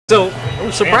So,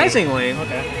 surprisingly,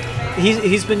 okay.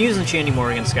 he's been using Shandy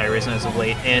more against SkyRasen as of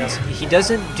late, and he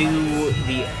doesn't do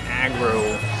the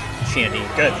aggro Shandy.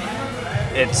 Good.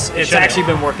 It's actually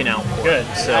been working out for good.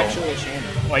 him. So, actually Shandy.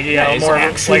 Like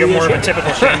more of a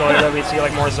typical Chandelure that we see,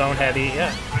 like more zone heavy.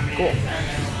 Yeah, cool.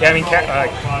 Yeah, I mean,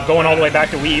 going all the way back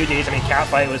to Wii U days, I mean,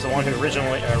 Catfight was the one who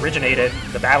originally originated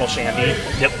the Battle Shandy.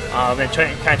 Yep. And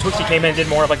kind of Twixie came in and did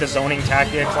more of like the zoning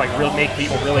tactics, like really make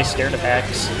people really scared of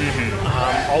Hex.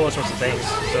 All those sorts of things.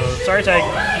 So, SorryTag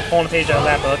pulling a page out of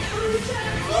that book.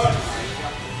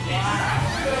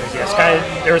 Yeah,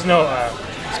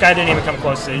 Sky didn't even come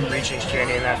close to reaching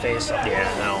Shandy in that phase. So. Yeah,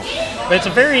 no. But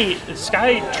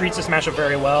Sky treats this matchup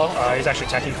very well. He's actually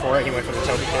teching for it. He went for the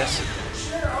Toby Kiss.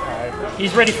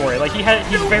 He's ready for it. Like he's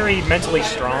very mentally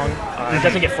strong. He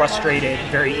doesn't get frustrated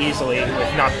very easily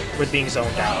with being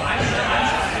zoned out.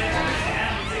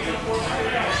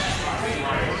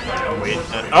 Wait.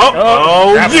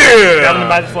 Oh yeah! Grab him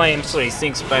by the flames. So he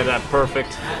sinks by that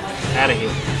perfect. Out of here.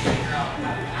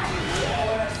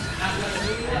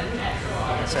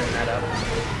 Setting that up.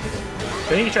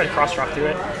 So I think he tried to cross drop through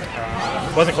it.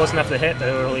 Wasn't close enough to hit, but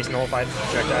it would at least nullify the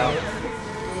projectile.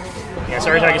 Yeah,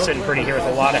 SorryTag is sitting pretty here with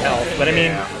a lot of health, but I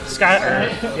mean, Sky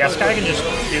can just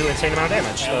do insane amount of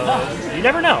damage. So you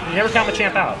never know. You never count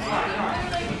Machamp out.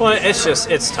 Well,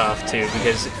 it's tough too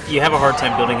because you have a hard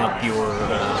time building up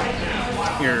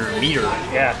your meter.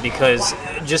 Yeah. Because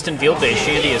just in field base,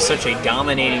 Shandy is such a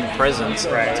dominating presence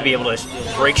to be able to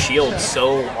break shields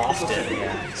so often.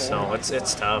 So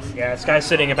it's tough. Yeah, this guy's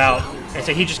sitting about. I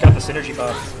say he just got the synergy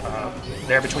buff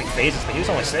there between phases, but he was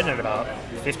only sitting at about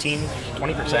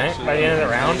 15-20% by the end of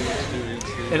the round.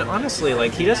 And honestly,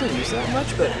 like, he doesn't use that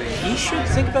much, but he should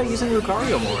think about using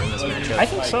Lucario more in this matchup. I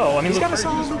think so. I mean, he's got a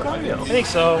solid Lucario. I think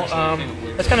so.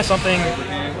 That's kind of something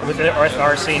with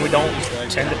our scene. We don't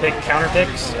tend to pick counter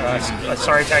picks.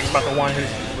 SorryTag's about the one who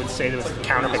would say there was a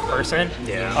counter pick person.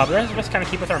 Yeah. But let's kind of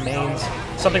keep with our mains.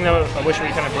 Something that I wish we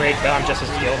could kind of break, but I'm just as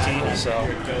guilty. So.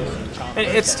 And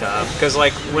it's tough because,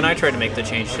 like, when I tried to make the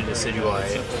change to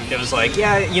Decidueye, it was like,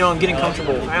 yeah, you know, I'm getting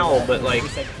comfortable with Owl, but like,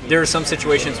 there are some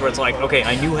situations where it's like, okay,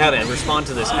 I knew how to respond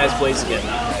to this as Blaziken.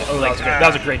 Oh, like, that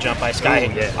was a great jump by Sky.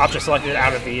 Option selected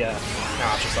out of the,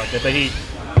 not option selected, but he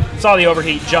saw the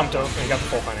overheat, jumped over, and got the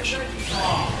full punish.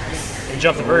 He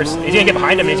jumped the burst. He's gonna get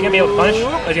behind him. He's gonna be able to punish.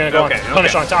 Or he's gonna go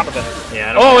punish on top of him.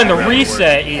 Yeah. Oh, and the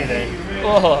reset even.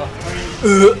 Oh,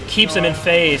 keeps him in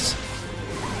phase.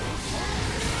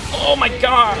 Oh my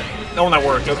god! Oh, that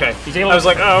worked. Okay. He's able. I was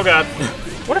like, oh god.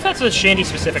 What if that's a Shandy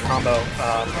specific combo?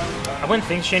 I wouldn't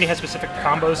think Shandy has specific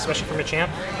combos, especially from Machamp.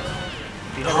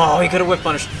 Oh, he could have whip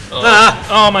punished.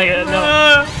 Oh my god,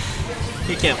 no.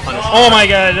 He can't punish. Oh my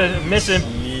god, miss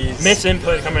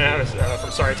input coming out from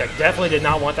SorryTag. Definitely did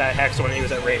not want that Hex when he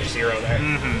was at range 0 there.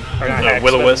 Or not Hex,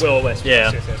 Will-O-Wisp. Will-O-Wisp.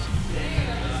 Yeah. Yes.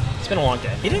 It's been a long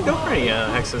day. He didn't go for any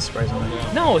Hexes, surprisingly.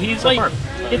 No, he's like,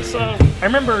 it's, I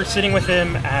remember sitting with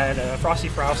him at Frosty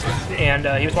Frost, and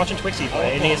he was watching Twixie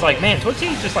play, and he's like, man,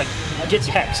 Twixie just, like, gets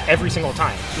Hex every single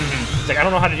time. He's like, I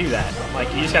don't know how to do that.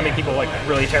 Like, you just gotta make people, like,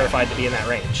 really terrified to be in that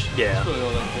range. Yeah.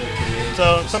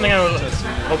 So, something I would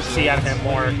hope to see out of him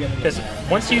more, because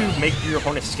once you make your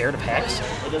opponent scared of Hex,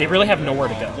 they really have nowhere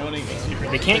to go.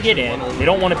 They can't get in, they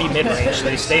don't want to be mid-range, so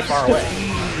they stay far away.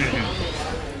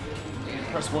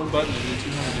 Press one button and do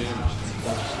 200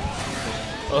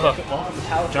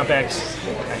 damage. Jump X.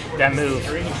 Okay. That move.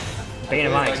 Bane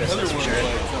of my existence for sure.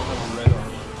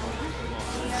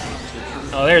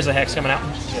 Oh, there's the Hex coming out.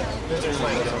 Kind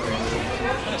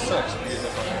of sucks.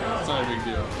 It's not a big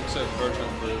deal. Except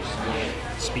Bertrand first.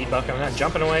 Speed buff coming out,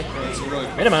 jumping away.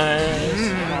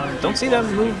 Minimize. Don't see that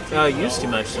move used too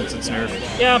much since it's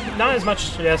nerfed. Yeah, not as much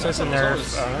since it's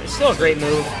nerfed. It's still a great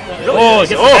move. Oh, it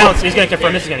gets the bounce. He's going to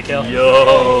confirm this is going to kill. Yo.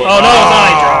 Oh, no,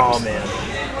 he drops. Oh, man.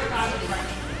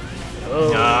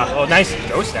 Oh, nice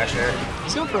Ghost Dash there.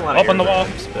 He's going for a lot of up on the wall.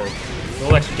 But... A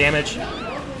little extra damage.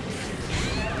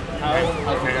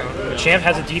 Machamp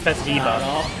has a defense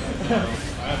debuff.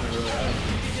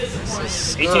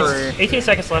 18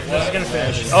 seconds left. This is going to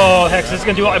finish. Oh, Hex, this is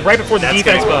going to do it right before the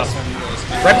defense buff.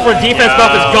 Right before the defense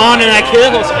buff is gone and that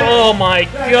kills. Oh my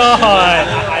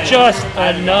god. Just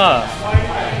enough.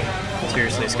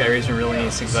 Seriously, SkyRasen really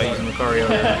needs to think about using Lucario.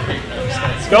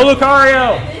 Go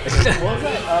Lucario!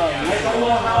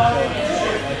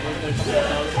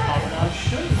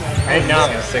 I'm not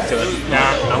gonna stick to it.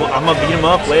 Nah, I'm gonna beat him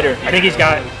up later. I think he's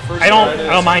got. I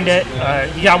don't mind it.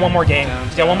 He got one more game.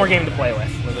 He's got one more game to play with.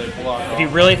 If he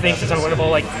really thinks it's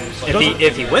unwinnable, like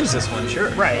if he wins this one,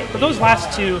 sure. Right. But those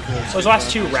last two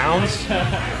rounds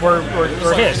were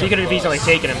his. He could have easily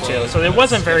taken him too. So it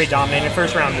wasn't very dominant. The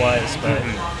first round was, but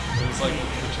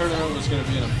tournament was going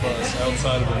to be in a bus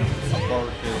outside of a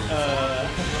barricade.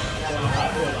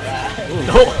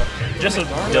 Just a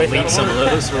Delete some of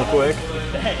those real quick.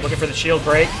 looking for the shield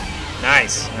break.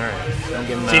 Nice. All right. Don't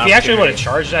give him See, if he actually would have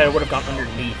charged that, it would have gone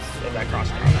underneath of that cross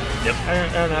drop. Yep.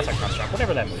 No, that's not cross drop.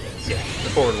 Whatever that move is. Yeah. The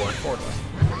forward one. Forward one.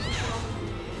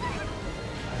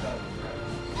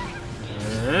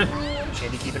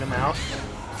 Shandy keeping him out.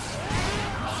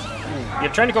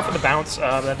 You're trying to go for the bounce.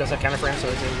 That does have counter frame, so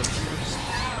it's able to...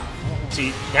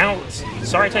 See, now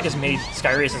SorryTag has made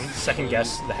SkyRasen second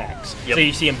guess the hex. Yep. So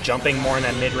you see him jumping more in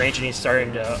that mid-range, and he's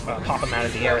starting to pop him out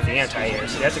of the air with the anti-air.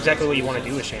 So that's exactly what you want to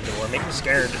do with Chandelure. Make them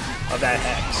scared of that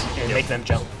hex and make them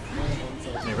jump.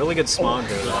 A really good spawn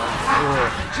there.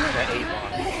 That 8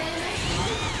 line.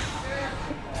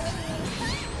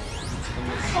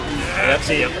 Yep,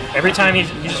 see, every time you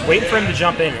just wait for him to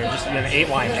jump in, and just an 8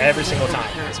 line every single time.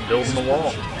 It's building the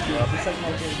wall.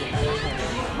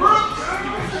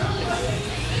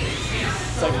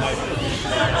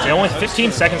 See, only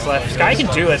 15 seconds left. Sky can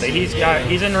do it. He's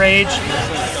in rage.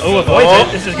 Oh, avoids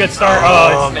it. This is a good start.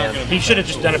 Man. He should have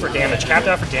just done it for damage. Capped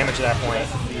out for damage at that point.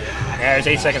 Yeah, there's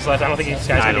 8 seconds left. I don't think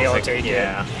Sky's gonna be able to take it.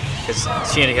 Yeah, because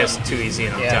Shandy has too easy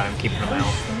enough time keeping him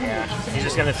out. Yeah, so he's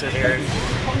just gonna sit here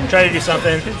and try to do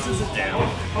something.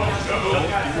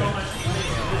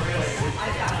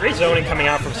 Great zoning coming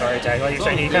out from SorryTag. Like you're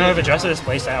saying, he kind of adjusted his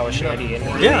playstyle with Shandy and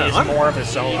really is more of a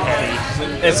zone heavy.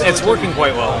 It's working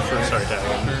quite well for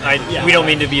SorryTag. We don't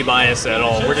mean to be biased at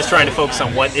all. We're just trying to focus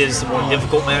on what is the more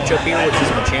difficult matchup here, which is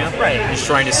Machamp. Right. Just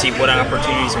trying to see what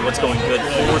opportunities and what's going good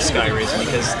for SkyRasen,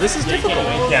 because this is difficult.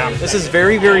 Yeah. This is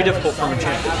very, very difficult for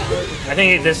Machamp. I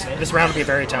think this round will be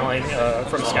very telling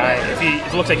from Sky. If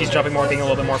it looks like he's jumping more, being a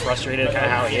little bit more frustrated, kind of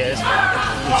how he is.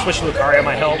 Switch to Lucario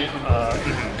might help,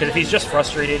 because if he's just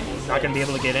frustrated, not going to be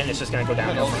able to get in, it's just going to go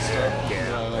downhill from there.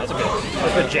 Yeah. That's a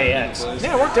good JX.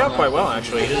 Yeah, it worked out quite well,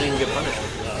 actually. He didn't even get punished.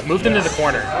 Moved him to the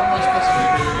corner.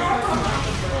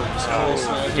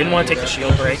 Didn't want to take the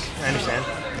shield break, I understand.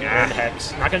 Yeah. And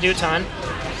Hex. Not going to do a ton.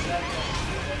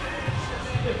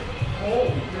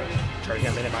 Try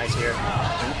to minimize here.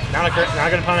 Not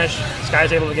going to punish.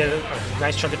 Sky's able to get a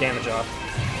nice chunk of damage off.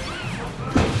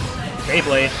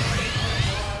 Beyblade.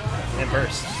 And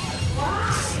burst.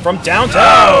 From downtown!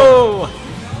 Oh!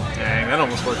 Dang, that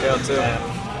almost worked out too.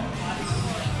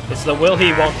 It's the will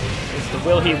he won't. It's the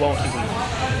will he won't he won't.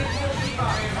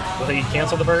 Will he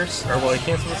cancel the burst? Or will he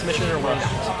cancel the submission? Or will he not?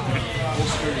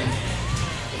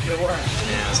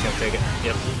 Yeah, it's gonna take it.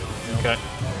 Yep. Okay.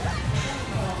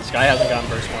 Sky hasn't gotten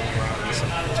burst one this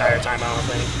entire time, I don't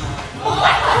think.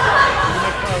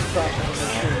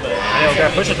 I know, guy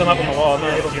pushes them up on the wall,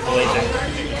 not able to get the laser.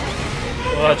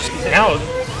 Well, just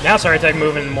now SorryTag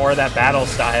moving more of that battle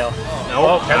style.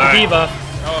 Oh, got the diva.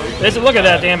 Look at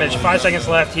that damage. 5 seconds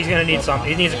left. He's gonna need something.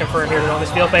 He needs to confirm here on this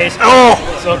field phase. Oh!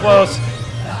 So close.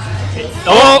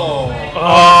 Oh!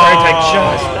 SorryTag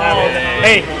just.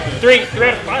 Hey, 3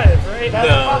 out of 5, right?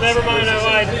 No. Never mind. I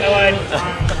lied.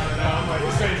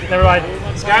 Never mind.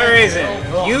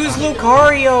 SkyRasen, use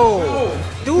Lucario.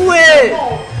 Do it.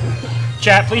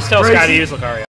 Chat, please tell Sky to use Lucario.